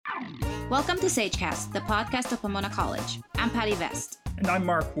Welcome to SageCast, the podcast of Pomona College. I'm Patty Vest. And I'm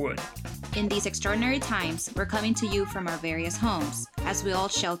Mark Wood. In these extraordinary times, we're coming to you from our various homes as we all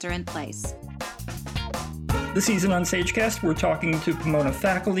shelter in place. This season on SageCast, we're talking to Pomona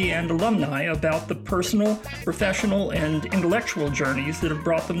faculty and alumni about the personal, professional, and intellectual journeys that have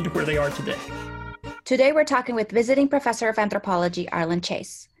brought them to where they are today. Today, we're talking with visiting professor of anthropology, Arlen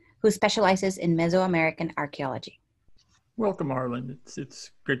Chase, who specializes in Mesoamerican archaeology. Welcome, Arlen.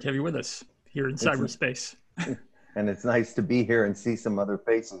 It's great to have you with us here in cyberspace. And it's nice to be here and see some other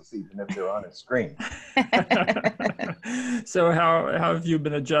faces, even if they're on a screen. So how have you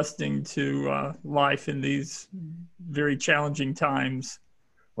been adjusting to life in these very challenging times?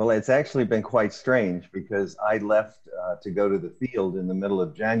 Well, it's actually been quite strange because I left to go to the field in the middle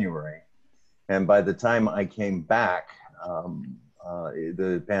of January. And by the time I came back,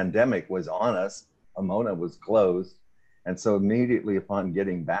 the pandemic was on us. Pomona was closed. And so immediately upon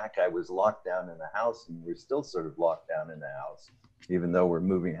getting back, I was locked down in the house, and we're still sort of locked down in the house, even though we're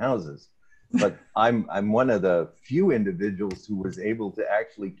moving houses. But I'm one of the few individuals who was able to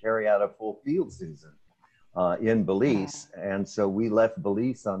actually carry out a full field season in Belize. And so we left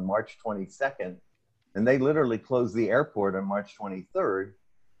Belize on March 22nd, and they literally closed the airport on March 23rd.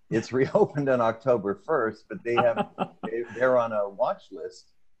 It's reopened on October 1st, but they're on a watch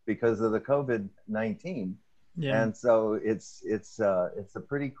list because of the COVID-19. Yeah. And so it's a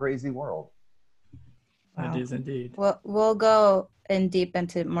pretty crazy world. Wow. It is indeed. Well, we'll go more deep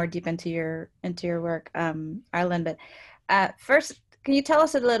into your work, Arlen. But first, can you tell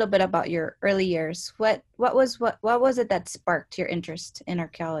us a little bit about your early years? What was it that sparked your interest in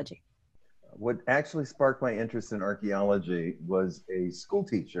archaeology? What actually sparked my interest in archaeology was a school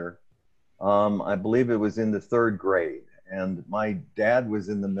teacher. I believe it was in the 3rd grade, and my dad was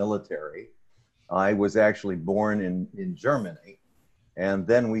in the military. I was actually born in Germany, and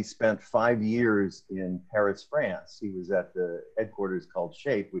then we spent 5 years in Paris, France. He was at the headquarters called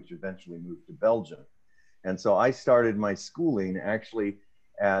SHAPE, which eventually moved to Belgium. And so I started my schooling actually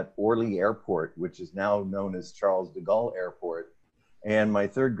at Orly Airport, which is now known as Charles de Gaulle Airport. And my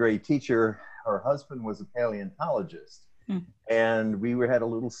 3rd grade teacher, her husband was a paleontologist. And we had a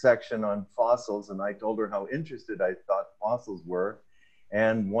little section on fossils, and I told her how interested I thought fossils were.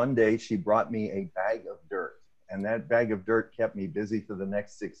 And one day she brought me a bag of dirt, and that bag of dirt kept me busy for the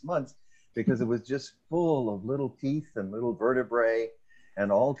next 6 months because it was just full of little teeth and little vertebrae and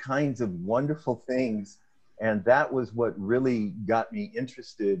all kinds of wonderful things. And that was what really got me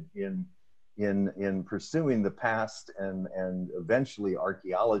interested in pursuing the past and eventually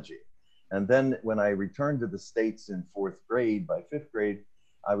archaeology. And then when I returned to the States in 4th grade, by 5th grade,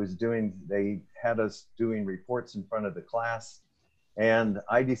 they had us doing reports in front of the class. And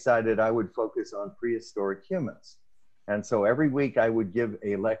I decided I would focus on prehistoric humans. And so every week I would give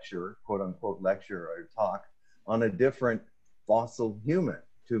a lecture, quote unquote lecture or talk, on a different fossil human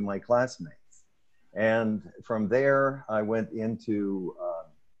to my classmates. And from there, I went into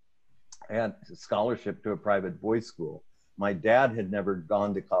had a scholarship to a private boys' school. My dad had never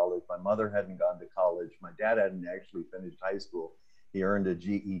gone to college. My mother hadn't gone to college. My dad hadn't actually finished high school. He earned a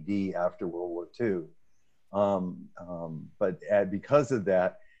GED after World War II. But because of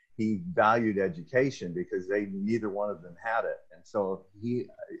that, he valued education because neither one of them had it. And so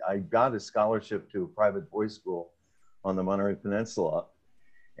I got a scholarship to a private boys' school on the Monterey Peninsula.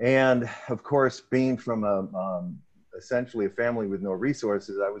 And of course, being from essentially a family with no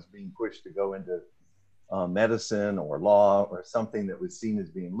resources, I was being pushed to go into medicine or law or something that was seen as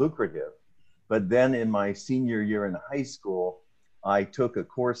being lucrative. But then in my senior year in high school, I took a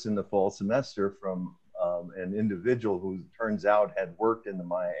course in the fall semester from an individual who turns out had worked in the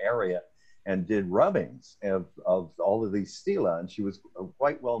Maya area and did rubbings of all of these stela. And she was a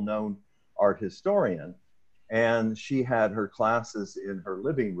quite well-known art historian. And she had her classes in her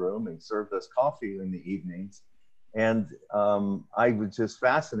living room and served us coffee in the evenings. And I was just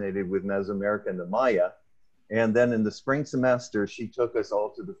fascinated with Mesoamerica and the Maya. And then in the spring semester, she took us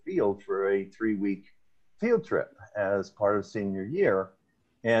all to the field for a 3-week field trip as part of senior year.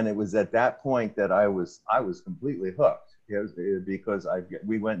 And it was at that point that I was completely hooked. Because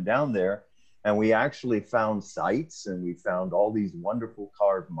we went down there and we actually found sites, and we found all these wonderful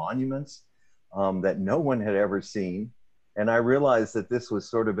carved monuments that no one had ever seen. And I realized that this was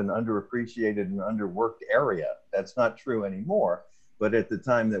sort of an underappreciated and underworked area. That's not true anymore, but at the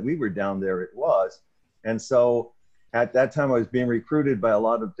time that we were down there, it was. And so at that time I was being recruited by a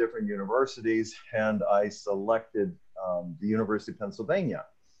lot of different universities, and I selected the University of Pennsylvania.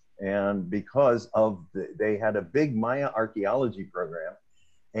 And because they had a big Maya archaeology program,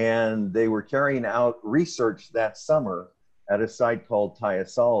 and they were carrying out research that summer at a site called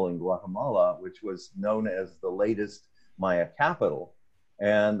Tayasal in Guatemala, which was known as the latest Maya capital.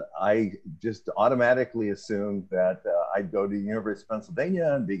 And I just automatically assumed that I'd go to the University of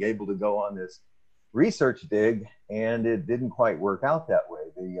Pennsylvania and be able to go on this research dig, and it didn't quite work out that way.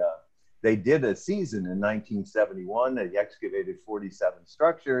 They did a season in 1971. They excavated 47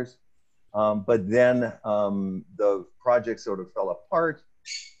 structures, but then the project sort of fell apart.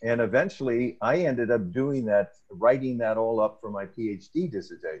 And eventually I ended up doing that, writing that all up for my PhD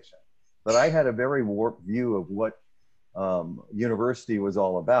dissertation. But I had a very warped view of what university was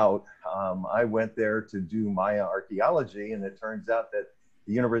all about. I went there to do Maya archaeology, and it turns out that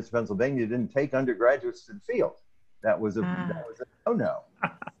the University of Pennsylvania didn't take undergraduates to the field. That was a no-no.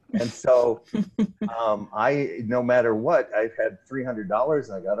 And so no matter what, I had $300.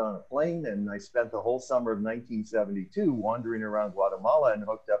 I got on a plane and I spent the whole summer of 1972 wandering around Guatemala and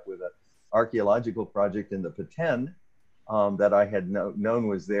hooked up with an archaeological project in the Petén that I had known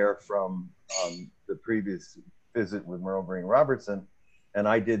was there from the previous visit with Merle Green Robertson. And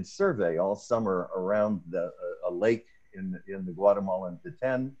I did survey all summer around a lake in the Guatemalan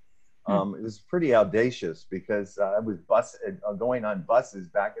Petén. It was pretty audacious because I was going on buses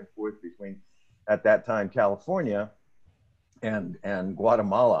back and forth between, at that time, California and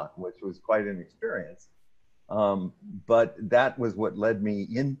Guatemala, which was quite an experience. But that was what led me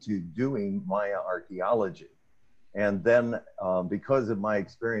into doing Maya archaeology. And then because of my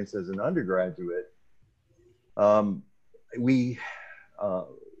experience as an undergraduate, we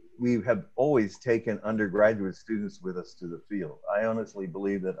have always taken undergraduate students with us to the field. I honestly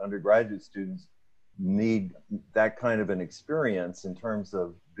believe that undergraduate students need that kind of an experience in terms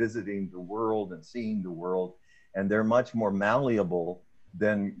of visiting the world and seeing the world. And they're much more malleable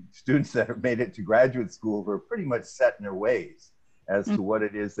than students that have made it to graduate school who are pretty much set in their ways as to what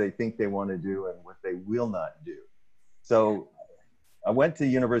it is they think they want to do and what they will not do. So I went to the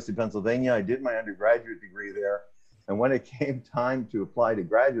University of Pennsylvania. I did my undergraduate degree there. And when it came time to apply to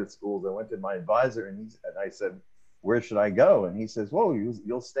graduate schools, I went to my advisor and I said, where should I go? And he says, well,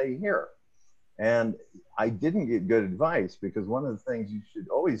 you'll stay here. And I didn't get good advice because one of the things you should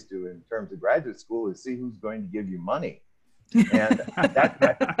always do in terms of graduate school is see who's going to give you money. And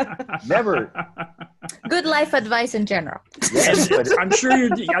that never. Good life advice in general. Yes, but I'm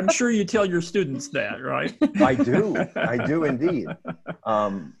sure you tell your students that, right? I do indeed.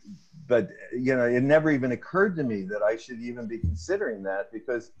 But you know, it never even occurred to me that I should even be considering that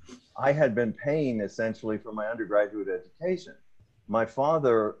because I had been paying essentially for my undergraduate education. My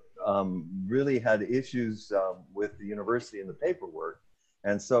father really had issues with the university and the paperwork.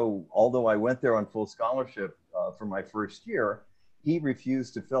 And so although I went there on full scholarship for my first year, he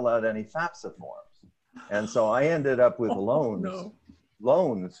refused to fill out any FAFSA forms. And so I ended up with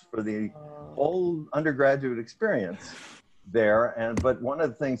loans for the whole undergraduate experience there. But one of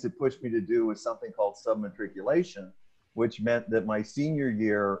the things that pushed me to do was something called submatriculation, which meant that my senior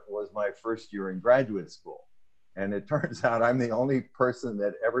year was my first year in graduate school. And it turns out I'm the only person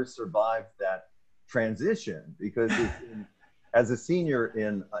that ever survived that transition because as a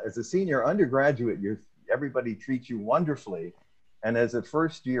senior undergraduate, everybody treats you wonderfully. And as a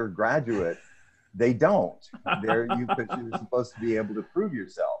first year graduate, they don't. You're supposed to be able to prove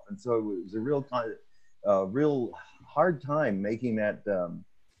yourself. And so it was a real hard time making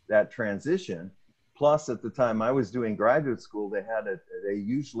that transition. Plus, at the time I was doing graduate school, they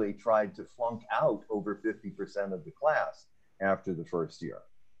usually tried to flunk out over 50% of the class after the first year.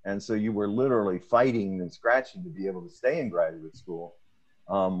 And so you were literally fighting and scratching to be able to stay in graduate school.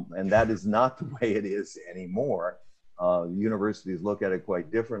 And that is not the way it is anymore. Universities look at it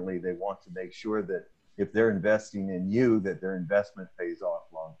quite differently. They want to make sure that if they're investing in you, that their investment pays off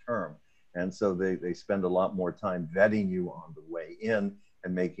long term. And so they spend a lot more time vetting you on the way in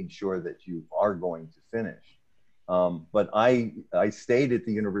and making sure that you are going to finish. But I stayed at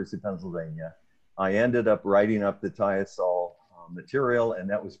the University of Pennsylvania. I ended up writing up the Tayasal material, and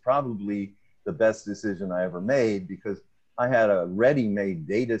that was probably the best decision I ever made because I had a ready-made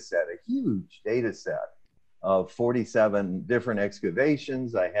data set, a huge data set of 47 different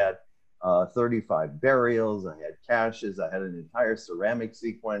excavations. I had 35 burials, I had caches, I had an entire ceramic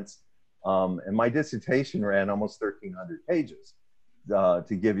sequence. And my dissertation ran almost 1,300 pages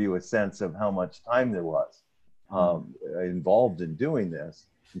to give you a sense of how much time there was involved in doing this.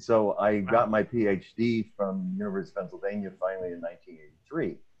 And so I got my PhD from University of Pennsylvania finally in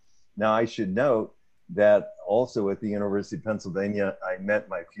 1983. Now I should note that also at the University of Pennsylvania, I met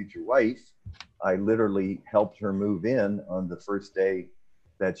my future wife. I literally helped her move in on the first day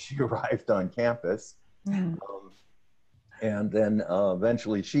that she arrived on campus. And then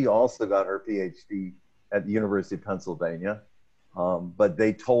eventually she also got her PhD at the University of Pennsylvania. But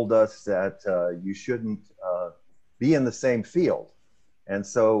they told us that you shouldn't be in the same field. And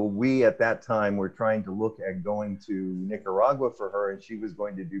so we, at that time, were trying to look at going to Nicaragua for her, and she was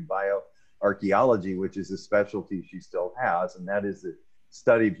going to do bioarchaeology, which is a specialty she still has, and that is the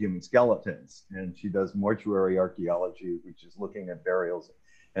study of human skeletons. And she does mortuary archaeology, which is looking at burials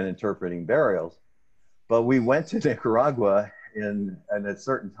and interpreting burials. But we went to Nicaragua at a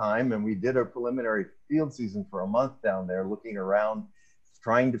certain time, and we did a preliminary field season for a month down there, looking around,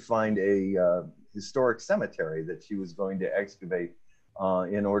 trying to find a historic cemetery that she was going to excavate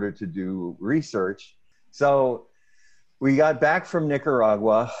in order to do research. So we got back from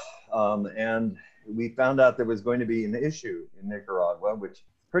Nicaragua, and we found out there was going to be an issue in Nicaragua, which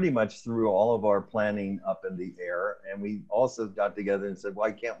pretty much threw all of our planning up in the air. And we also got together and said,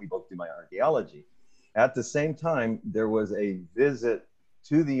 why can't we both do my archaeology? At the same time, there was a visit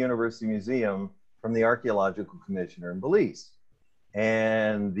to the University Museum from the Archaeological Commissioner in Belize.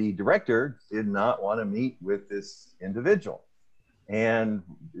 And the director did not want to meet with this individual. And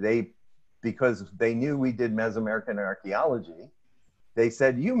because they knew we did Mesoamerican archaeology, they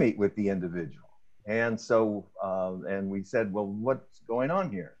said, you meet with the individual. And so, and we said, well, what's going on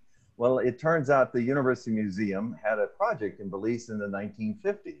here? Well, it turns out the University Museum had a project in Belize in the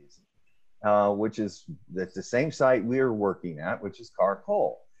 1950s, which is at the same site we were working at, which is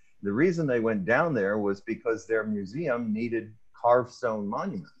Caracol. The reason they went down there was because their museum needed carved stone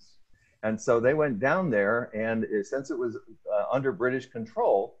monuments. And so they went down there, and since it was under British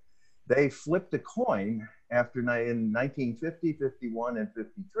control, they flipped a coin in 1950, 51, and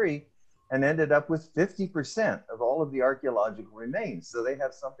 53, and ended up with 50% of all of the archaeological remains. So they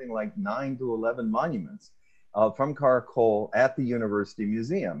have something like 9 to 11 monuments from Caracol at the University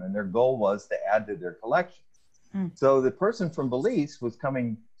Museum, and their goal was to add to their collections. So the person from Belize was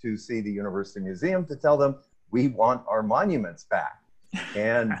coming to see the University Museum to tell them, we want our monuments back.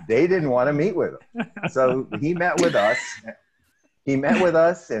 And they didn't want to meet with him. So he met with us. He met with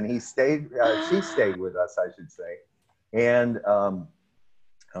us, and she stayed with us, I should say. And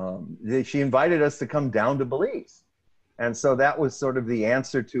she invited us to come down to Belize. And so that was sort of the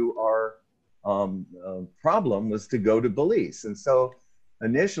answer to our problem, was to go to Belize. And so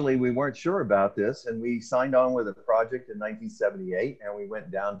initially we weren't sure about this, and we signed on with a project in 1978, and we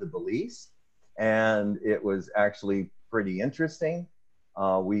went down to Belize, and it was actually pretty interesting.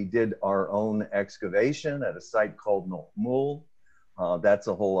 We did our own excavation at a site called Nokmul. That's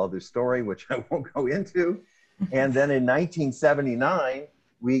a whole other story, which I won't go into. And then in 1979,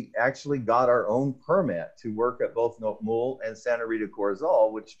 we actually got our own permit to work at both Nokmul and Santa Rita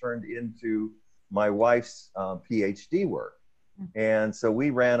Corzal, which turned into my wife's PhD work. And so we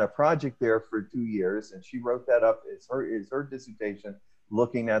ran a project there for 2 years, and she wrote that up as her dissertation,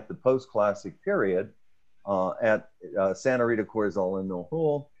 looking at the post-classic period at Santa Rita Corzal and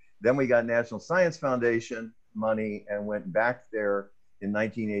Nokmul. Then we got National Science Foundation money and went back there in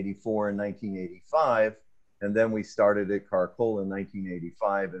 1984 and 1985. And then we started at Caracol in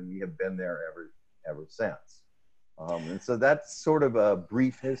 1985, and we have been there ever since. And so that's sort of a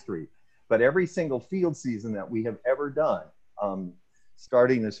brief history. But every single field season that we have ever done,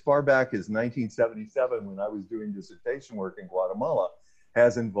 starting as far back as 1977, when I was doing dissertation work in Guatemala,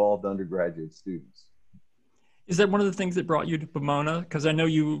 has involved undergraduate students. Is that one of the things that brought you to Pomona? Because I know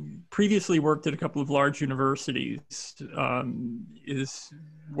you previously worked at a couple of large universities. Was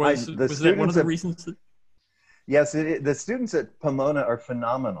that one of the reasons? Yes, the students at Pomona are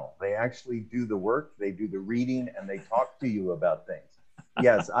phenomenal. They actually do the work, they do the reading, and they talk to you about things.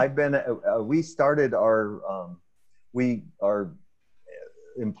 Yes, we started our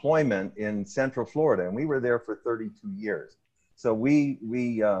employment in Central Florida, and we were there for 32 years. So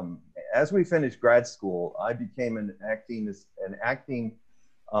as we finished grad school, I became an acting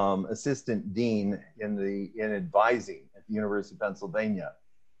assistant dean in advising at the University of Pennsylvania.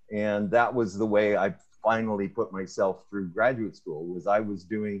 And that was the way I finally put myself through graduate school, was I was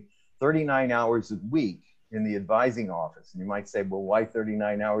doing 39 hours a week in the advising office. And you might say, well, why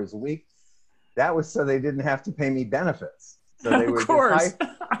 39 hours a week? That was so they didn't have to pay me benefits. So they would just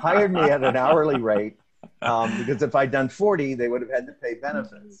hired me at an hourly rate. Because if I'd done 40, they would have had to pay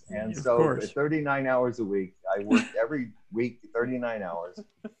benefits. And so 39 hours a week, I worked every week, 39 hours.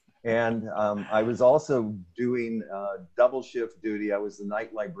 And I was also doing double shift duty. I was the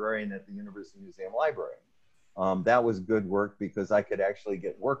night librarian at the University Museum Library. That was good work because I could actually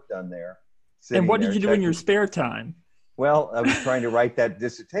get work done there. And what did you do in your spare time? Well, I was trying to write that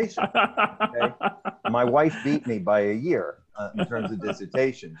dissertation. Okay? My wife beat me by a year in terms of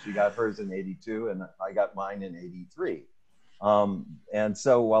dissertation. She got hers in 82, and I got mine in 83. And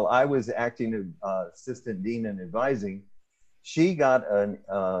so while I was acting assistant dean and advising, she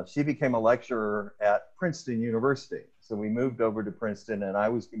became a lecturer at Princeton University. So we moved over to Princeton, and I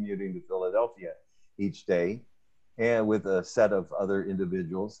was commuting to Philadelphia each day, and with a set of other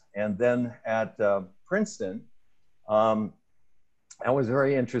individuals. And then at Princeton, that was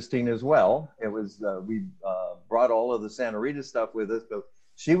very interesting as well. It was, we brought all of the Santa Rita stuff with us, but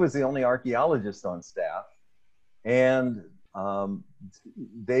she was the only archaeologist on staff. And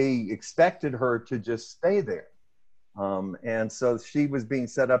they expected her to just stay there. And so she was being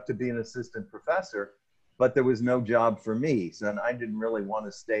set up to be an assistant professor, but there was no job for me. So and I didn't really want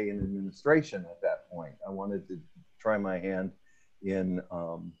to stay in administration at that point. I wanted to try my hand in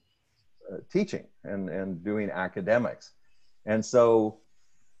teaching and doing academics. And so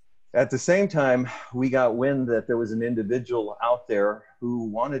at the same time, we got wind that there was an individual out there who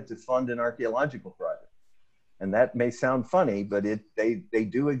wanted to fund an archaeological project. And that may sound funny, but they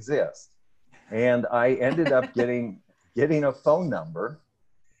do exist. And I ended up getting a phone number,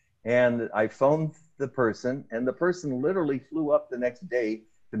 and I phoned the person, and the person literally flew up the next day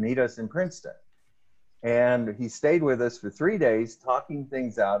to meet us in Princeton. And he stayed with us for 3 days, talking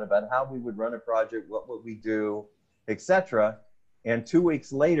things out about how we would run a project, what would we do, etc. And 2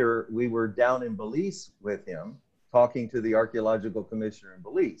 weeks later, we were down in Belize with him, talking to the archaeological commissioner in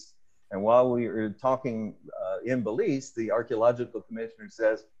Belize. And while we were talking in Belize, the archaeological commissioner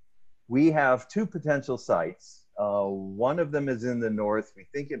says, we have 2 potential sites. One of them is in the north. We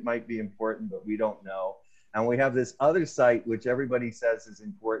think it might be important, but we don't know. And we have this other site, which everybody says is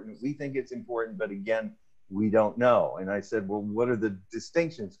important. We think it's important, but again, we don't know. And I said, well, what are the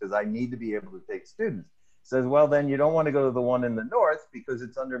distinctions? Because I need to be able to take students. He says, well, then you don't want to go to the one in the north because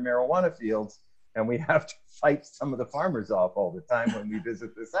it's under marijuana fields, and we have to fight some of the farmers off all the time when we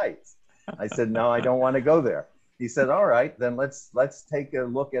visit the sites. I said, no, I don't want to go there. He said, all right, then let's take a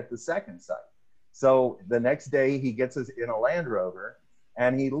look at the second site. So the next day he gets us in a Land Rover,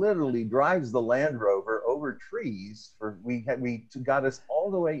 and he literally drives the Land Rover over trees. We got us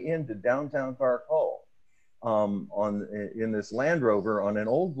all the way into downtown Caracol in this Land Rover on an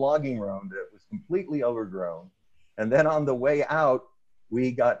old logging road that was completely overgrown. And then on the way out,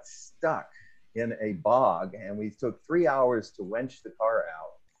 we got stuck in a bog, and we took 3 hours to winch the car out.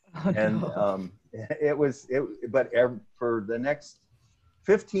 Oh, and no. For the next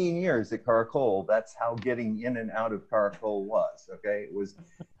 15 years at Caracol, that's how getting in and out of Caracol was, okay? It was,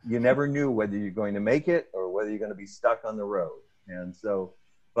 you never knew whether you're going to make it or whether you're going to be stuck on the road. And so,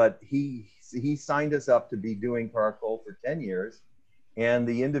 but he signed us up to be doing Caracol for 10 years. And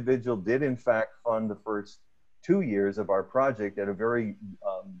the individual did in fact fund the first 2 years of our project at a very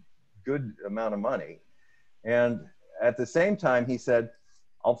good amount of money. And at the same time, he said,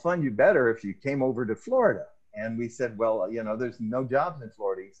 I'll fund you better if you came over to Florida. And we said, well, you know, there's no jobs in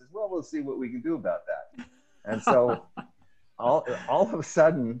Florida. He says, well, we'll see what we can do about that. And so all of a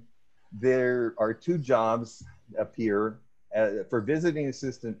sudden, there are 2 jobs appear for visiting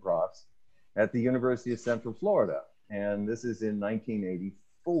assistant profs at the University of Central Florida. And this is in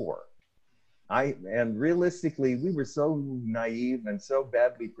 1984. And realistically, we were so naive and so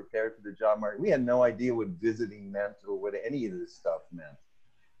badly prepared for the job market. We had no idea what visiting meant or what any of this stuff meant.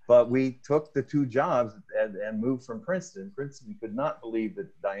 But we took the 2 jobs and moved from Princeton. Princeton could not believe that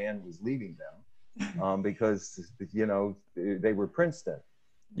Diane was leaving them because, you know, they were Princeton.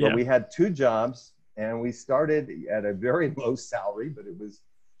 Yeah. But we had 2 jobs, and we started at a very low salary, but it was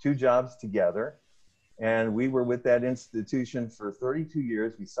 2 jobs together. And we were with that institution for 32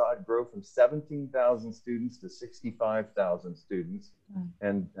 years. We saw it grow from 17,000 students to 65,000 students.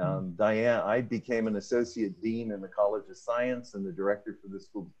 And Diane, I became an associate dean in the College of Science and the director for the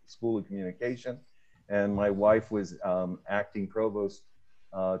School of Communication. And my wife was acting provost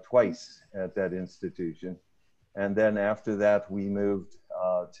twice at that institution. And then after that, we moved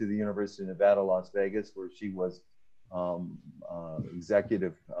to the University of Nevada, Las Vegas, where she was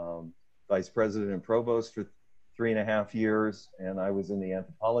executive vice president and provost for 3.5 years, and I was in the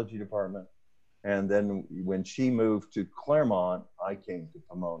anthropology department. And then when she moved to Claremont, I came to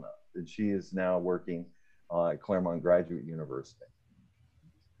Pomona, and she is now working at Claremont Graduate University.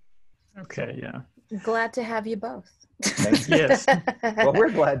 Okay, yeah. Glad to have you both. Thank you. Yes. Well,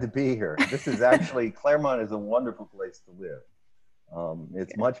 we're glad to be here. This is actually, Claremont is a wonderful place to live.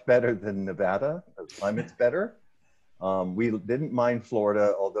 It's much better than Nevada. The climate's better. We didn't mind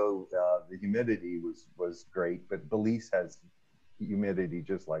Florida, although the humidity was great, but Belize has humidity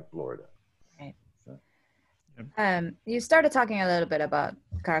just like Florida. Right. So. You started talking a little bit about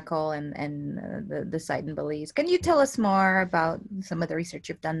Caracol and the site in Belize. Can you tell us more about some of the research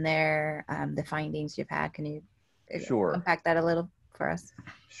you've done there, the findings you've had? Can you Sure. unpack that a little for us.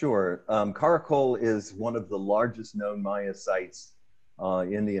 Sure. Caracol is one of the largest known Maya sites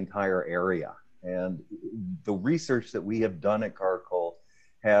in the entire area. And the research that we have done at Caracol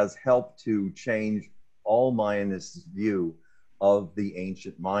has helped to change all Mayanists' view of the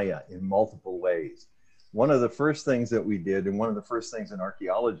ancient Maya in multiple ways. One of the first things that we did, and one of the first things an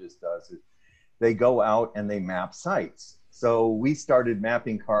archaeologist does, is they go out and they map sites. So we started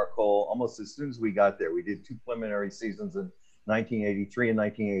mapping Caracol almost as soon as we got there. We did 2 preliminary seasons in 1983 and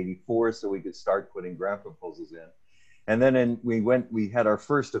 1984, so we could start putting graph proposals in. And then we had our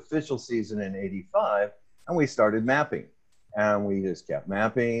first official season in 85, and we started mapping. And we just kept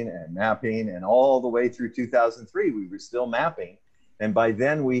mapping, and all the way through 2003, we were still mapping. And by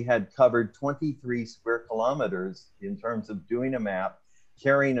then we had covered 23 square kilometers in terms of doing a map,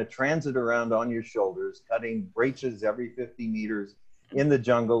 carrying a transit around on your shoulders, cutting breaches every 50 meters in the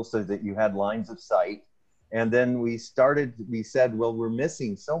jungle so that you had lines of sight. And then we said, well, we're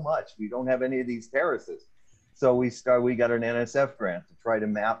missing so much. We don't have any of these terraces. So we got an NSF grant to try to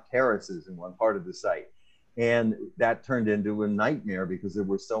map terraces in one part of the site. And that turned into a nightmare because there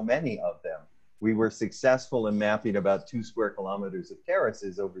were so many of them. We were successful in mapping about 2 square kilometers of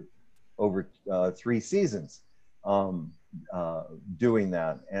terraces over 3 seasons doing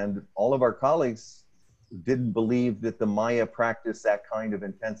that. And all of our colleagues didn't believe that the Maya practiced that kind of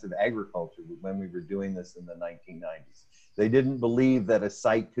intensive agriculture when we were doing this in the 1990s. They didn't believe that a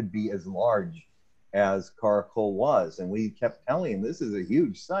site could be as large as Caracol was. And we kept telling them, this is a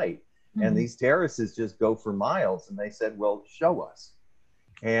huge site. Mm-hmm. And these terraces just go for miles. And they said, well, show us.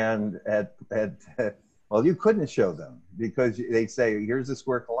 And well, you couldn't show them because they'd say, here's a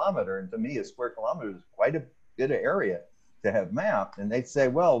square kilometer. And to me, a square kilometer is quite a bit of area to have mapped. And they'd say,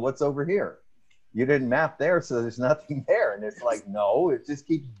 well, what's over here? You didn't map there, so there's nothing there. And it's like, no, it just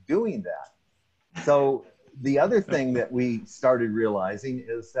keeps doing that. So the other thing that we started realizing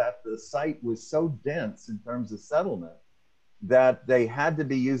is that the site was so dense in terms of settlement that they had to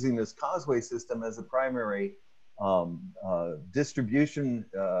be using this causeway system as a primary distribution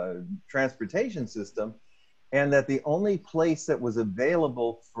transportation system, and that the only place that was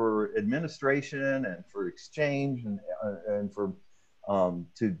available for administration and for exchange and for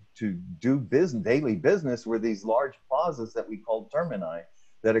to do business, daily business, were these large plazas that we called termini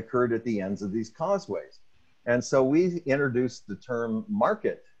that occurred at the ends of these causeways. And so we introduced the term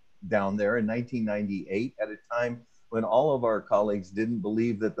market down there in 1998 at a time when all of our colleagues didn't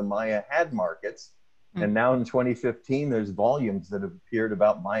believe that the Maya had markets. Mm-hmm. And now in 2015, there's volumes that have appeared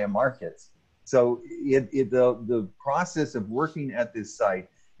about Maya markets. So the process of working at this site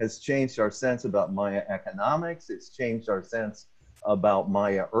has changed our sense about Maya economics. It's changed our sense about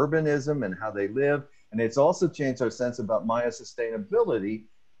Maya urbanism and how they live. And it's also changed our sense about Maya sustainability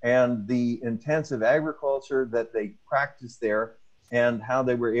and the intensive agriculture that they practice there and how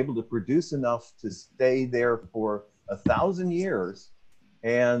they were able to produce enough to stay there for 1,000 years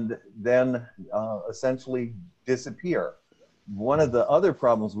and then essentially disappear. One of the other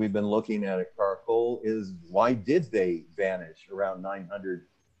problems we've been looking at Caracol is why did they vanish around 900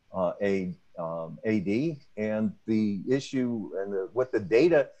 AD? And the issue and what the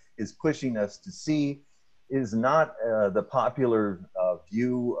data is pushing us to see is not the popular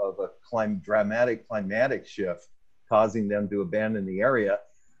view of a dramatic climatic shift causing them to abandon the area.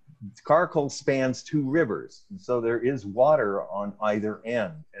 Caracol spans 2 rivers, and so there is water on either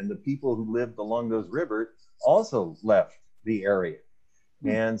end. And the people who lived along those rivers also left the area.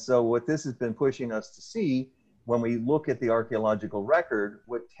 And so what this has been pushing us to see when we look at the archaeological record,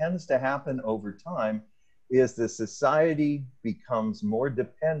 what tends to happen over time is the society becomes more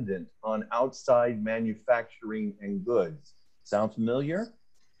dependent on outside manufacturing and goods. Sound familiar?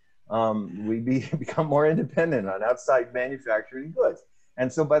 We become more independent on outside manufacturing goods.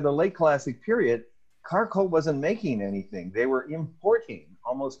 And so by the late classic period, Caracol wasn't making anything. They were importing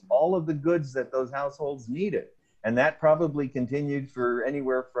almost all of the goods that those households needed. And that probably continued for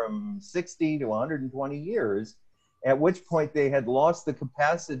anywhere from 60 to 120 years, at which point they had lost the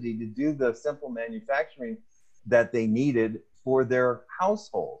capacity to do the simple manufacturing that they needed for their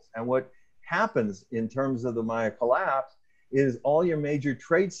households. And what happens in terms of the Maya collapse is all your major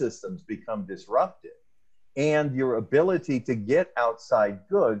trade systems become disrupted and your ability to get outside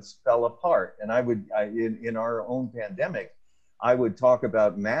goods fell apart. And in our own pandemic, I would talk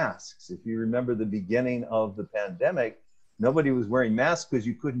about masks. If you remember the beginning of the pandemic, nobody was wearing masks because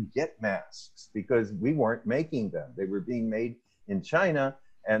you couldn't get masks because we weren't making them. They were being made in China,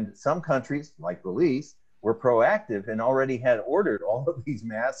 and some countries, like Belize, were proactive and already had ordered all of these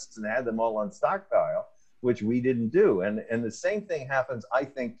masks and had them all on stockpile, which we didn't do. And the same thing happens, I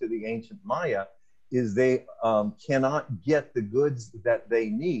think, to the ancient Maya is they cannot get the goods that they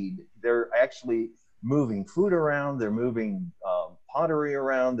need. They're actually moving food around, they're moving pottery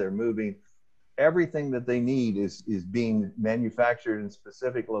around, they're moving everything that they need is being manufactured in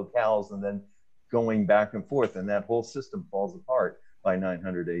specific locales and then going back and forth, and that whole system falls apart by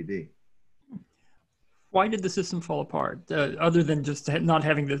 900 AD. Why did the system fall apart? Other than just not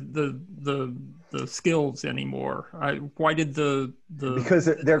having the skills anymore, why did the because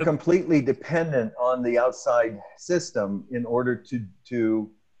they're completely dependent on the outside system in order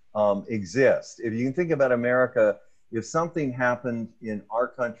to exist. If you can think about America, if something happened in our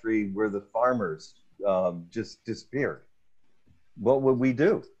country where the farmers just disappeared, what would we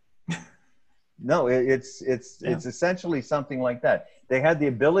do? No, it's essentially something like that. They had the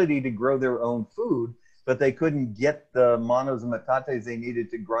ability to grow their own food, but they couldn't get the manos and metates they needed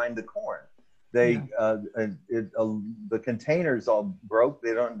to grind the corn. The containers all broke.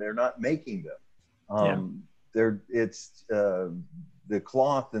 They're not making them. The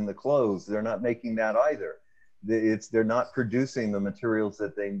cloth and the clothes, they're not making that either. They're not producing the materials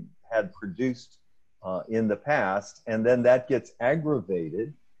that they had produced in the past, and then that gets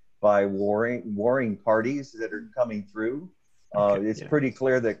aggravated by warring parties that are coming through. It's pretty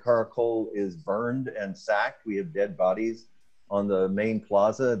clear that Caracol is burned and sacked. We have dead bodies on the main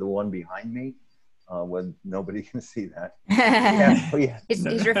plaza, the one behind me, when nobody can see that.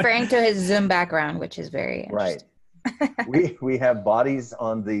 He's referring to his Zoom background, which is very interesting. Right. we have bodies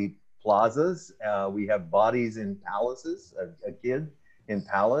on the plazas. We have bodies in palaces. A kid in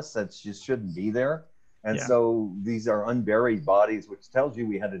palace that just shouldn't be there. And so these are unburied bodies, which tells you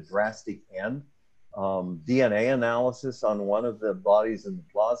we had a drastic end. DNA analysis on one of the bodies in the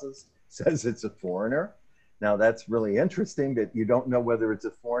plazas says it's a foreigner. Now that's really interesting that you don't know whether it's a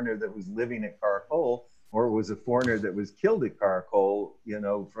foreigner that was living at Caracol or it was a foreigner that was killed at Caracol,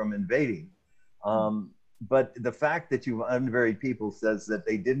 from invading. But the fact that you have unburied people says that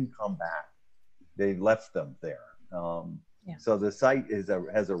they didn't come back. They left them there. So the site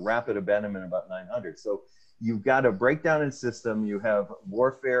has a rapid abandonment about 900. So you've got a breakdown in system. You have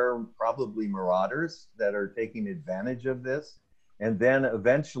warfare, probably marauders that are taking advantage of this. And then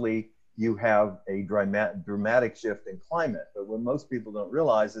eventually you have a dramatic shift in climate. But what most people don't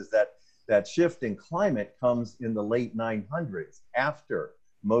realize is that that shift in climate comes in the late 900s, after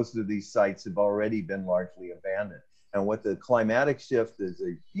most of these sites have already been largely abandoned. And what the climatic shift is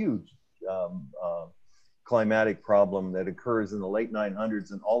a huge climatic problem that occurs in the late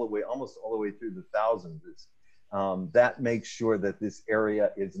 900s and almost all the way through the thousands. That makes sure that this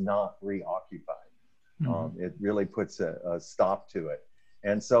area is not reoccupied. It really puts a stop to it.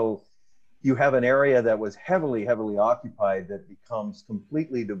 And so you have an area that was heavily occupied that becomes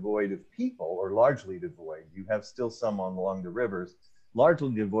completely devoid of people, or largely devoid. You have still some along the rivers,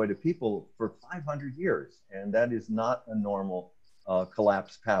 largely devoid of people for 500 years. And that is not a normal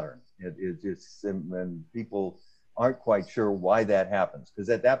collapse pattern. It just, and people aren't quite sure why that happens, because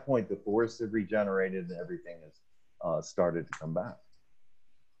at that point the forests have regenerated and everything has started to come back.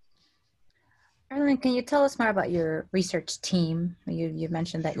 Arlen, can you tell us more about your research team? You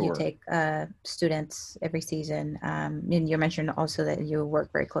mentioned that you take students every season. And you mentioned also that you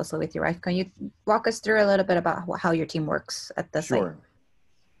work very closely with your wife. Can you walk us through a little bit about how your team works at the site?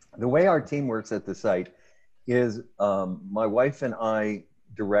 The way our team works at the site is my wife and I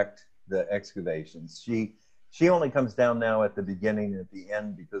direct the excavations. She only comes down now at the beginning and at the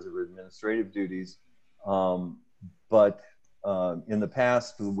end because of her administrative duties. But in the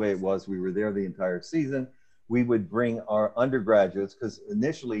past, the way it was, we were there the entire season. We would bring our undergraduates, because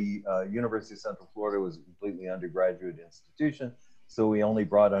initially University of Central Florida was a completely undergraduate institution. So we only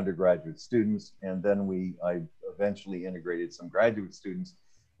brought undergraduate students, and then I eventually integrated some graduate students,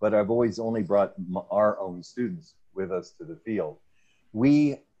 but I've always only brought our own students with us to the field.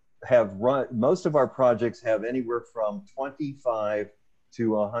 We have most of our projects have anywhere from 25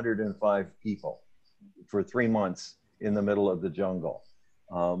 to 105 people for 3 months in the middle of the jungle.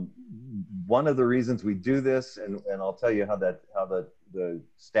 One of the reasons we do this, and I'll tell you how the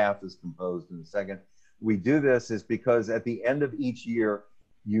staff is composed in a second. We do this is because at the end of each year,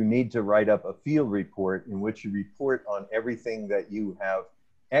 you need to write up a field report in which you report on everything that you have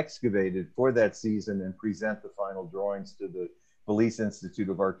excavated for that season and present the final drawings to the Belize Institute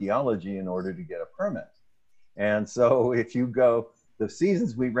of Archaeology in order to get a permit. And so if you go, the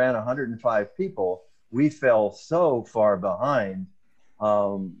seasons we ran 105 people, we fell so far behind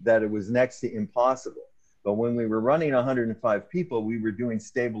that it was next to impossible. But when we were running 105 people, we were doing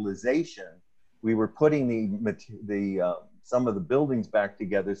stabilization. We were putting some of the buildings back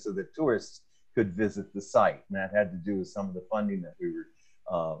together so that tourists could visit the site. And that had to do with some of the funding that we were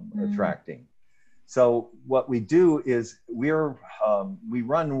attracting. So what we do is we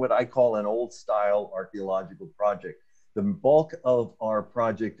run what I call an old style archaeological project. The bulk of our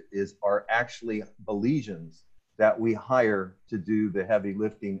project are actually Belizeans that we hire to do the heavy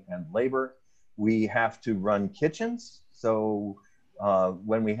lifting and labor. We have to run kitchens. So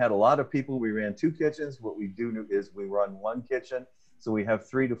when we had a lot of people, we ran 2 kitchens. What we do is we run 1 kitchen. So we have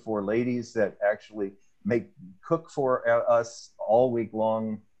 3 to 4 ladies that actually cook for us all week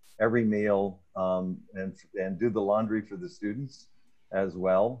long, every meal, and do the laundry for the students as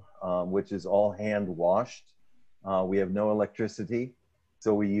well, which is all hand washed. We have no electricity,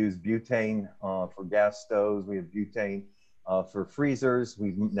 so we use butane for gas stoves. We have butane for freezers.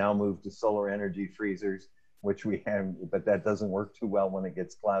 We've now moved to solar energy freezers, which we have, but that doesn't work too well when it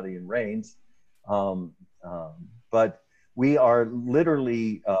gets cloudy and rains. But we are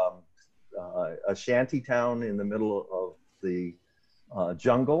literally a shanty town in the middle of the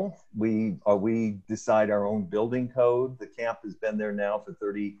jungle. We decide our own building code. The camp has been there now for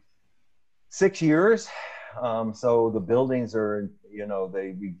 36 years. So the buildings are,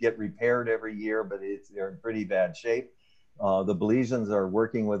 we get repaired every year, but they're in pretty bad shape. The Belizeans are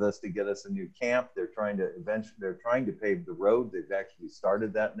working with us to get us a new camp. They're trying to pave the road. They've actually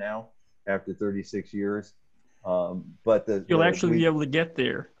started that now after 36 years. But you'll actually be able to get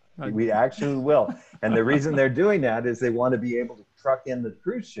there. We actually will. And the reason they're doing that is they want to be able to truck in the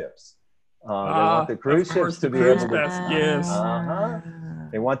cruise ships. They want the cruise ships to be able to. Yes.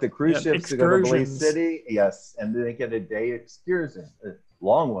 They want the cruise ships to go to Belize City. Yes. And they get a day excursion, a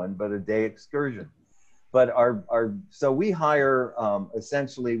long one, but a day excursion. But so we hire,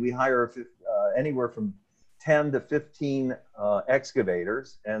 essentially, anywhere from 10 to 15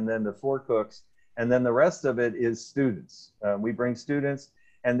 excavators, and then the 4 cooks, and then the rest of it is students. We bring students.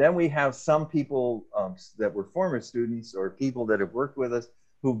 And then we have some people that were former students or people that have worked with us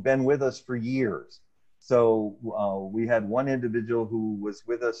who've been with us for years. So we had one individual who was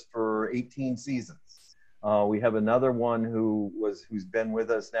with us for 18 seasons. We have another one who's been with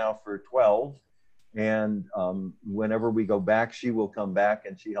us now for 12. And whenever we go back, she will come back,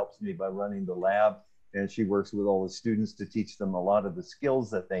 and she helps me by running the lab. And she works with all the students to teach them a lot of the skills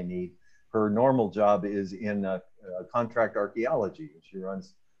that they need. Her normal job is in contract archaeology. She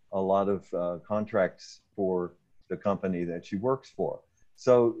runs a lot of contracts for the company that she works for.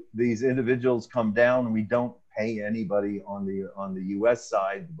 So these individuals come down, and we don't pay anybody on the U.S.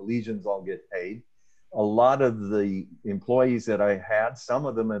 side. The Belizeans all get paid. A lot of the employees that I had, some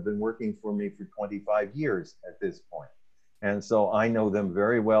of them have been working for me for 25 years at this point. And so I know them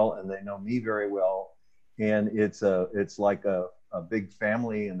very well, and they know me very well. And it's like a big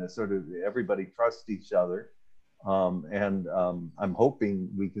family, and everybody trusts each other. I'm hoping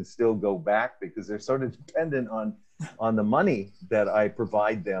we can still go back, because they're sort of dependent on the money that I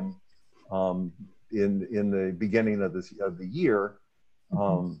provide them in the beginning of the year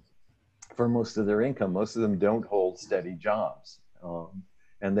for most of their income. Most of them don't hold steady jobs,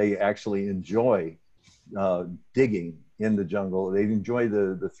 and they actually enjoy digging in the jungle. They enjoy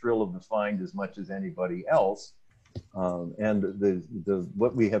the thrill of the find as much as anybody else. And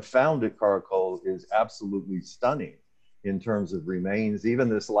what we have found at Caracol is absolutely stunning in terms of remains. Even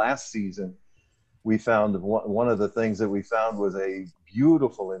this last season, we found one of the things that we found was a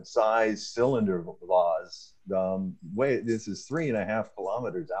beautiful incised cylinder vase. This is 3.5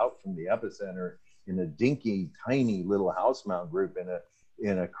 kilometers out from the epicenter, in a dinky, tiny little house mound group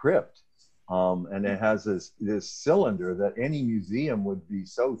in a crypt. And it has this cylinder that any museum would be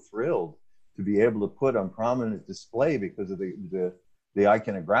so thrilled to be able to put on prominent display because of the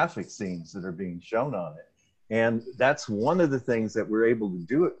iconographic scenes that are being shown on it. And that's one of the things that we're able to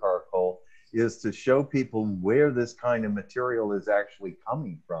do at Caracol, is to show people where this kind of material is actually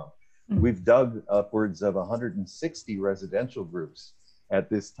coming from. Mm-hmm. We've dug upwards of 160 residential groups at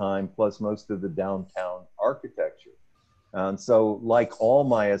this time, plus most of the downtown architecture. And so, like all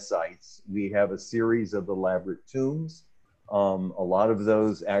Maya sites, we have a series of elaborate tombs. A lot of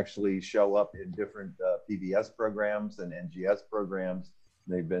those actually show up in different PBS programs and NGS programs.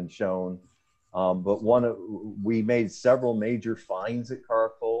 They've been shown. But we made several major finds at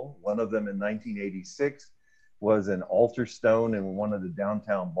Caracol. One of them in 1986 was an altar stone in one of the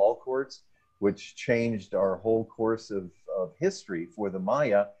downtown ball courts, which changed our whole course of history for the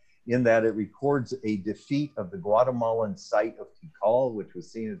Maya, in that it records a defeat of the Guatemalan site of Tikal, which was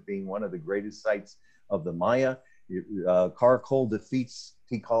seen as being one of the greatest sites of the Maya. Caracol defeats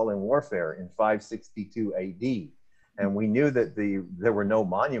Tikal in warfare in 562 AD. And we knew that there were no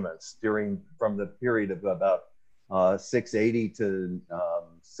monuments from the period of about 680 to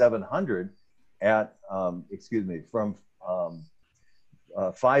 700 from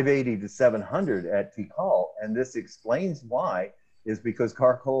 580 to 700 at Tikal. And this explains why, is because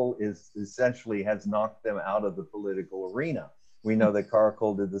Caracol essentially has knocked them out of the political arena. We know that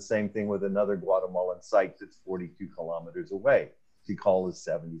Caracol did the same thing with another Guatemalan site that's 42 kilometers away. Tikal is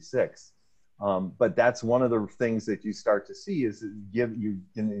 76. But that's one of the things that you start to see is you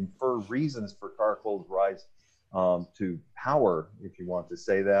can infer reasons for Caracol's rise to power, if you want to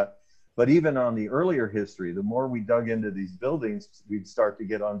say that. But even on the earlier history, the more we dug into these buildings, we'd start to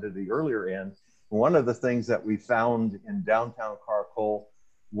get onto the earlier end. One of the things that we found in downtown Caracol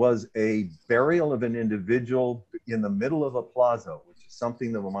was a burial of an individual in the middle of a plaza, which is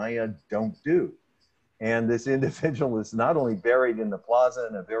something the Maya don't do. And this individual is not only buried in the plaza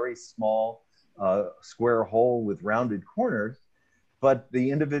in a very small square hole with rounded corners, but the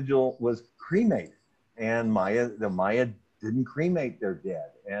individual was cremated. And the Maya didn't cremate their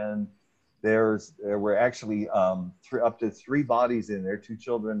dead. And there were actually up to 3 bodies in there, 2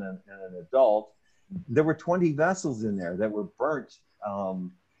 children and an adult. There were 20 vessels in there that were burnt,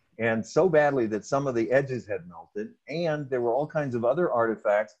 and so badly that some of the edges had melted. And there were all kinds of other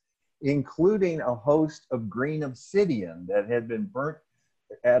artifacts, including a host of green obsidian that had been burnt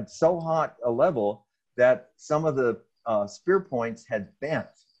at so hot a level that some of the spear points had bent.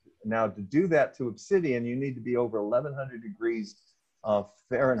 Now, to do that to obsidian, you need to be over 1100 degrees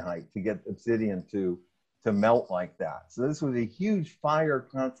Fahrenheit to get obsidian to melt like that. So this was a huge fire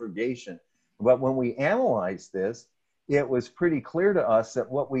conflagration. But when we analyzed this, it was pretty clear to us that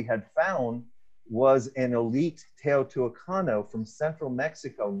what we had found was an elite Teotihuacano from central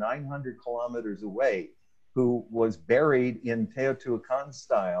Mexico, 900 kilometers away, who was buried in Teotihuacan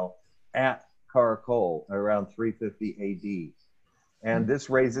style at Caracol around 350 AD. And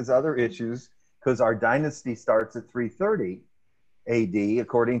this raises other issues because our dynasty starts at 330 AD,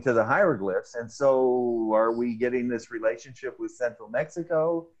 according to the hieroglyphs. And so are we getting this relationship with central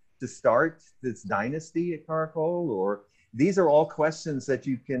Mexico to start this dynasty at Caracol? Or these are all questions that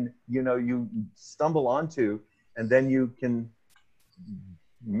you can, you stumble onto, and then you can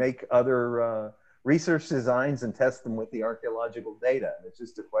make other research designs and test them with the archaeological data. And it's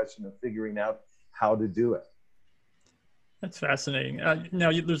just a question of figuring out how to do it. That's fascinating.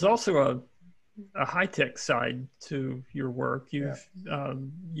 Now, there's also a high-tech side to your work. You've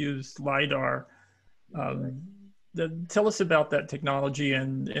used LiDAR. Tell us about that technology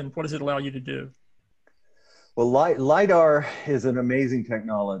and what does it allow you to do? Well, LiDAR is an amazing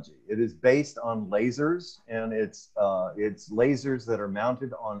technology. It is based on lasers, and it's lasers that are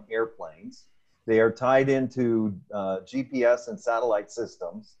mounted on airplanes. They are tied into GPS and satellite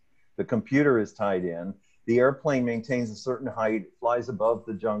systems. The computer is tied in. The airplane maintains a certain height, flies above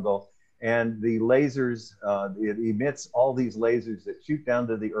the jungle, and the lasers, it emits all these lasers that shoot down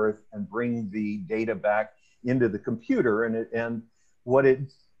to the earth and bring the data back into the computer. And what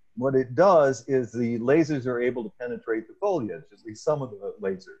it does is the lasers are able to penetrate the foliage, at least some of the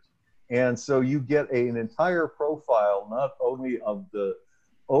lasers. And so you get an entire profile, not only of the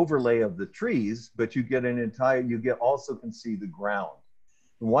overlay of the trees, but you get also can see the ground.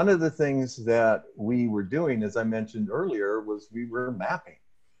 One of the things that we were doing, as I mentioned earlier, was we were mapping.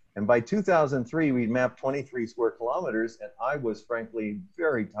 And by 2003, we mapped 23 square kilometers, and I was frankly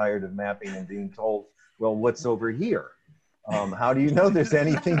very tired of mapping and being told, well, what's over here? How do you know there's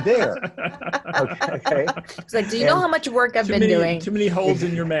anything there? Okay. It's like, do you know how much work I've been doing? Too many holes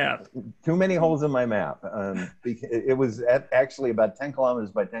in your map. Too many holes in my map. It was actually about 10 kilometers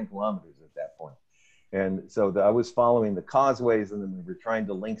by 10 kilometers at that point. And so I was following the causeways, and then we were trying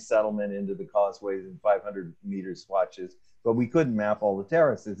to link settlement into the causeways in 500-meter swatches, but we couldn't map all the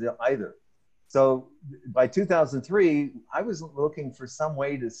terraces either. So by 2003, I was looking for some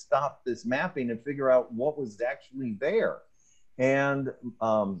way to stop this mapping and figure out what was actually there. And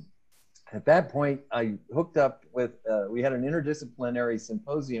at that point, I hooked up with, we had an interdisciplinary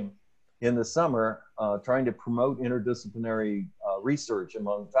symposium in the summer trying to promote interdisciplinary research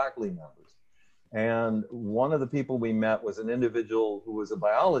among faculty members. And one of the people we met was an individual who was a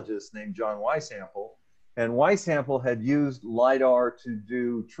biologist named John Weishampel. And Weishampel had used LiDAR to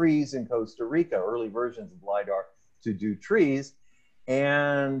do trees in Costa Rica, early versions of LiDAR to do trees.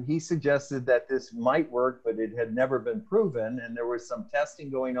 And he suggested that this might work, but it had never been proven. And there was some testing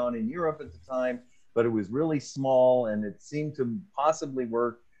going on in Europe at the time, but it was really small and it seemed to possibly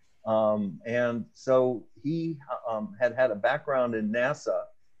work. And so he had a background in NASA.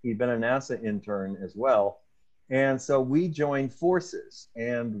 He'd been a NASA intern as well. And so we joined forces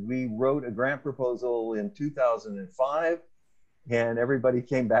and we wrote a grant proposal in 2005, and everybody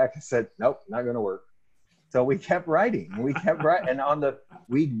came back and said, nope, not going to work. So we kept writing, and we kept writing, and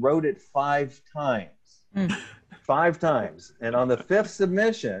we wrote it 5 times. 5 times. And on the 5th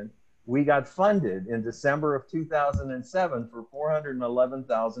submission, we got funded in December of 2007 for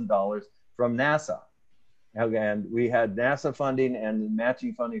 $411,000 from NASA. And we had NASA funding and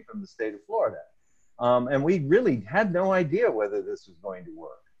matching funding from the state of Florida. And we really had no idea whether this was going to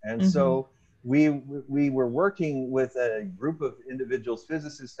work. And so we were working with a group of individuals,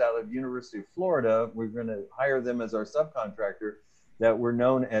 physicists out of University of Florida. We're going to hire them as our subcontractor that were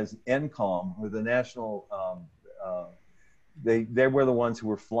known as NCOM, or the National, they were the ones who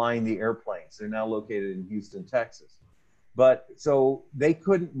were flying the airplanes. They're now located in Houston, Texas. But so they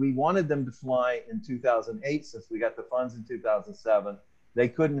couldn't, we wanted them to fly in 2008 since we got the funds in 2007. They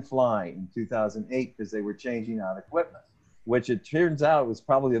couldn't fly in 2008 because they were changing out equipment, which it turns out was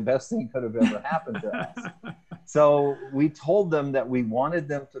probably the best thing could have ever happened to us. So we told them that we wanted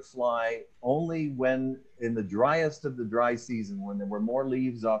them to fly only when in the driest of the dry season, when there were more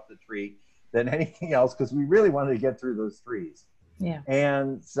leaves off the tree than anything else, because we really wanted to get through those trees. Yeah.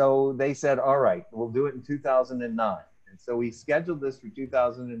 And so they said, all right, we'll do it in 2009. And so we scheduled this for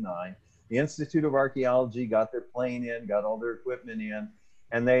 2009. The Institute of Archaeology got their plane in, got all their equipment in,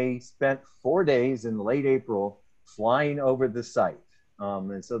 and they spent 4 days in late April flying over the site.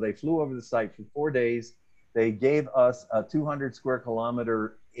 And so they flew over the site for 4 days. They gave us a 200 square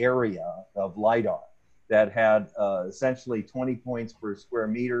kilometer area of LIDAR that had essentially 20 points per square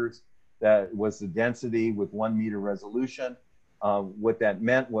meters. That was the density with 1 meter resolution. What that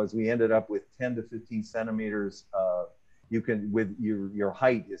meant was we ended up with 10 to 15 centimeters. You can, with your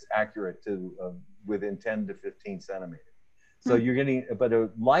height is accurate to within 10 to 15 centimeters. So you're getting, but a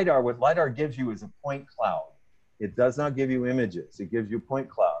LIDAR, what LIDAR gives you is a point cloud. It does not give you images. It gives you point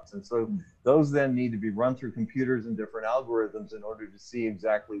clouds. And so those then need to be run through computers and different algorithms in order to see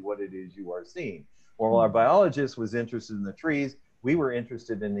exactly what it is you are seeing. While our biologist was interested in the trees, we were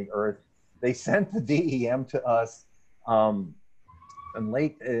interested in the earth. They sent the DEM to us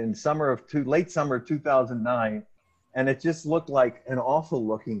late summer of 2009, and it just looked like an awful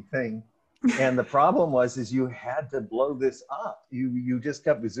looking thing. And the problem was, is you had to blow this up. You just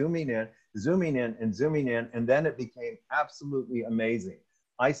kept zooming in, and then it became absolutely amazing.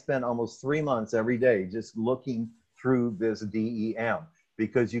 I spent almost 3 months every day just looking through this DEM,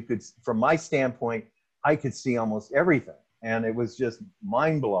 because you could, from my standpoint, I could see almost everything. And it was just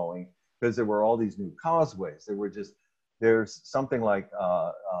mind blowing, because there were all these new causeways. There's something like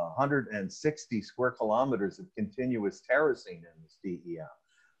 160 square kilometers of continuous terracing in this DEM.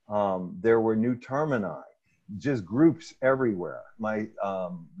 There were new termini, just groups everywhere.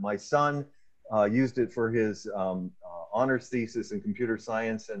 My son used it for his honors thesis in computer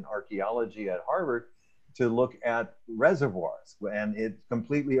science and archaeology at Harvard to look at reservoirs, and it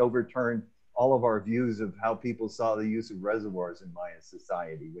completely overturned all of our views of how people saw the use of reservoirs in Maya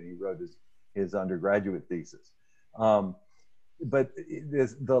society when he wrote his undergraduate thesis. But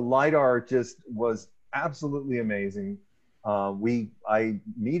the LIDAR just was absolutely amazing. I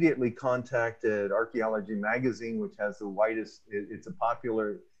immediately contacted Archaeology Magazine, which has the widest, it's a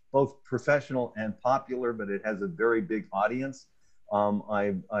popular, both professional and popular, but it has a very big audience.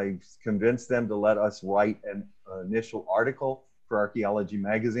 I convinced them to let us write an initial article for Archaeology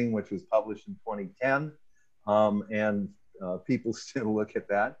Magazine, which was published in 2010. And people still look at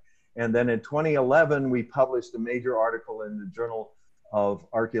that. And then in 2011, we published a major article in the Journal of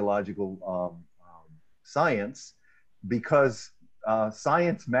Archaeological Science, because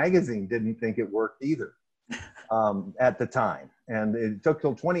Science Magazine didn't think it worked either at the time. And it took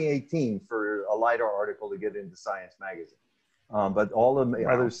till 2018 for a LIDAR article to get into Science Magazine. But all the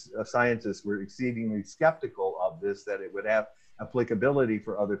other scientists were exceedingly skeptical of this, that it would have applicability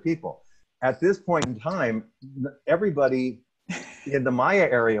for other people. At this point in time, everybody in the Maya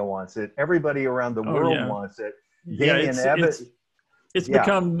area wants it. Everybody around the world wants it. It's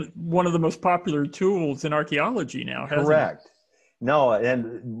become one of the most popular tools in archaeology now, hasn't Correct. It? No,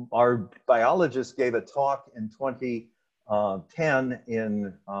 and our biologist gave a talk in 2010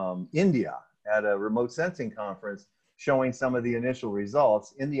 in India at a remote sensing conference showing some of the initial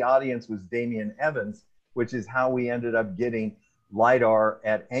results. In the audience was Damien Evans, which is how we ended up getting LIDAR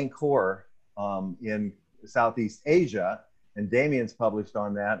at Angkor in Southeast Asia. And Damien's published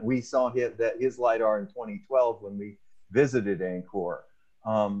on that. We saw his LIDAR in 2012 when we visited Angkor.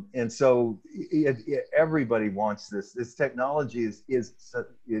 And so everybody wants this. This technology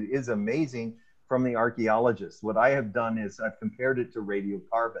is amazing from the archaeologists. What I have done is I've compared it to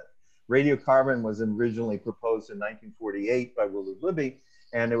radiocarbon. Radiocarbon was originally proposed in 1948 by Willard Libby,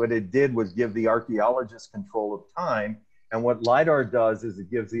 and what it did was give the archaeologist control of time. And what LIDAR does is it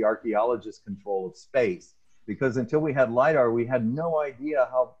gives the archaeologist control of space. because until we had LiDAR, we had no idea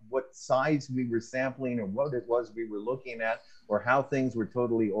what size we were sampling or what it was we were looking at, or how things were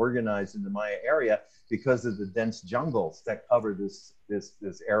totally organized in the Maya area because of the dense jungles that cover this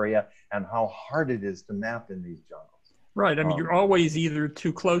area and how hard it is to map in these jungles. Right. I mean, you're always either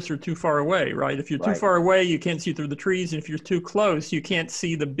too close or too far away, right? If you're too far away, you can't see through the trees. And if you're too close, you can't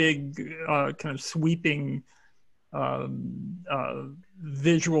see the big kind of sweeping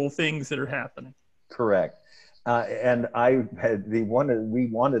visual things that are happening. Correct. And we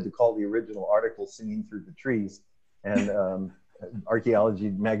wanted to call the original article "Singing Through the Trees," and Archaeology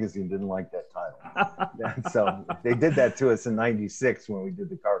magazine didn't like that title. And so they did that to us in '96 when we did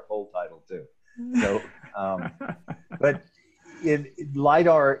the Caracol title too. So, but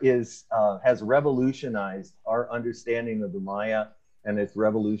LiDAR has revolutionized our understanding of the Maya, and it's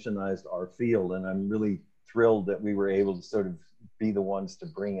revolutionized our field. And I'm really thrilled that we were able to sort of be the ones to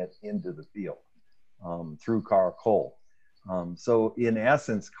bring it into the field through Caracol. So in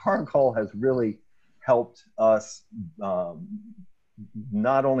essence, Caracol has really helped us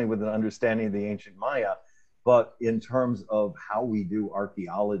not only with an understanding of the ancient Maya, but in terms of how we do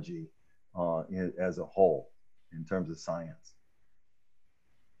archaeology as a whole, in terms of science.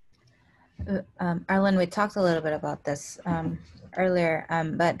 Arlen, we talked a little bit about this earlier,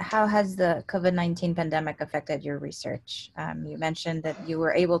 but how has the COVID-19 pandemic affected your research? You mentioned that you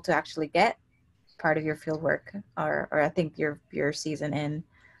were able to actually get part of your field work, or I think your season in,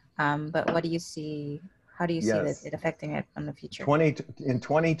 but what do you see? How do you see it affecting it in the future? In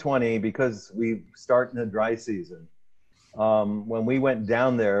 2020, because we start in the dry season, when we went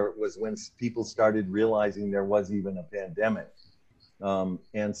down there was when people started realizing there was even a pandemic.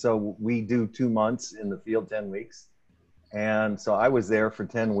 And so we do 2 months in the field, 10 weeks. And so I was there for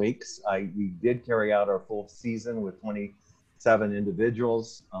 10 weeks. We did carry out our full season with 27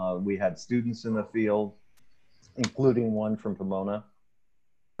 individuals. We had students in the field, including one from Pomona.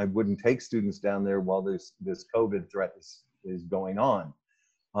 I wouldn't take students down there while this COVID threat is going on.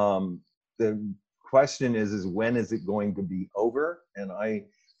 The question is when is it going to be over? And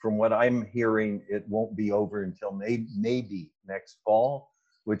from what I'm hearing, it won't be over until maybe next fall,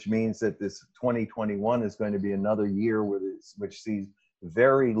 which means that this 2021 is going to be another year which sees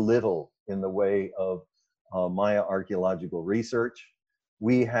very little in the way of Maya archaeological research.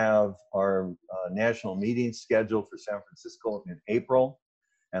 We have our national meeting scheduled for San Francisco in April.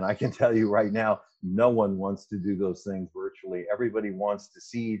 And I can tell you right now, no one wants to do those things virtually. Everybody wants to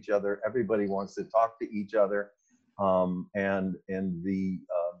see each other. Everybody wants to talk to each other. And the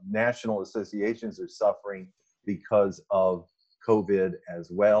national associations are suffering because of COVID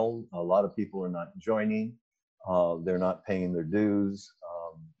as well. A lot of people are not joining. They're not paying their dues,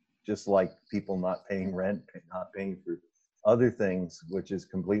 just like people not paying rent, not paying for other things, which is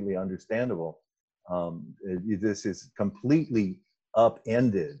completely understandable. This is completely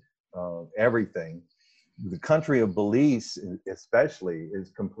upended everything. The country of Belize especially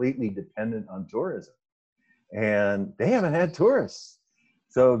is completely dependent on tourism, and they haven't had tourists.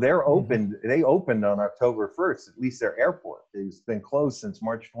 So they're open. They opened on October 1st, at least their airport. It's been closed since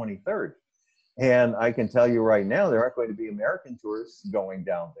March 23rd. And I can tell you right now, there aren't going to be American tourists going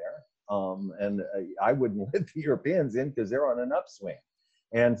down there. And I wouldn't let the Europeans in because they're on an upswing.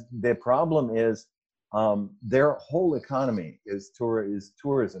 And the problem is their whole economy is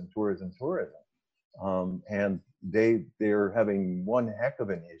tourism. And they're having one heck of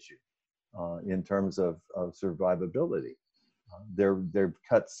an issue in terms of survivability. They've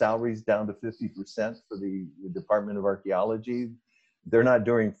cut salaries down to 50% for the Department of Archaeology. They're not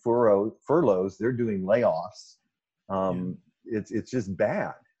doing furloughs, they're doing layoffs. It's just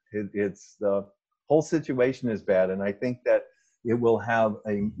bad. It's the whole situation is bad. And I think that it will have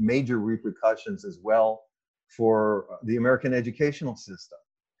a major repercussions as well for the American educational system.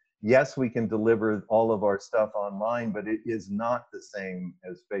 Yes, we can deliver all of our stuff online, but it is not the same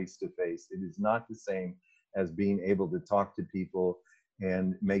as face-to-face. It is not the same as being able to talk to people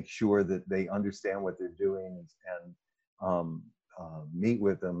and make sure that they understand what they're doing and meet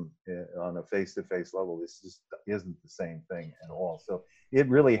with them on a face-to-face level. This just isn't the same thing at all. So it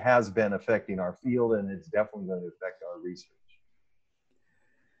really has been affecting our field, and it's definitely going to affect our research.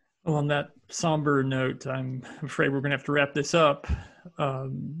 Well, on that somber note, I'm afraid we're going to have to wrap this up.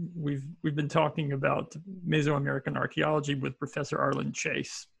 We've been talking about Mesoamerican archaeology with Professor Arlen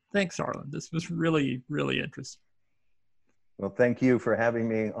Chase. Thanks, Arlen. This was really, really interesting. Well, thank you for having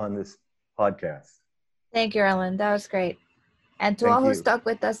me on this podcast. Thank you, Arlen. That was great. And to all who stuck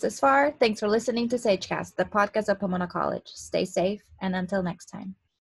with us this far, thanks for listening to SageCast, the podcast of Pomona College. Stay safe, and until next time.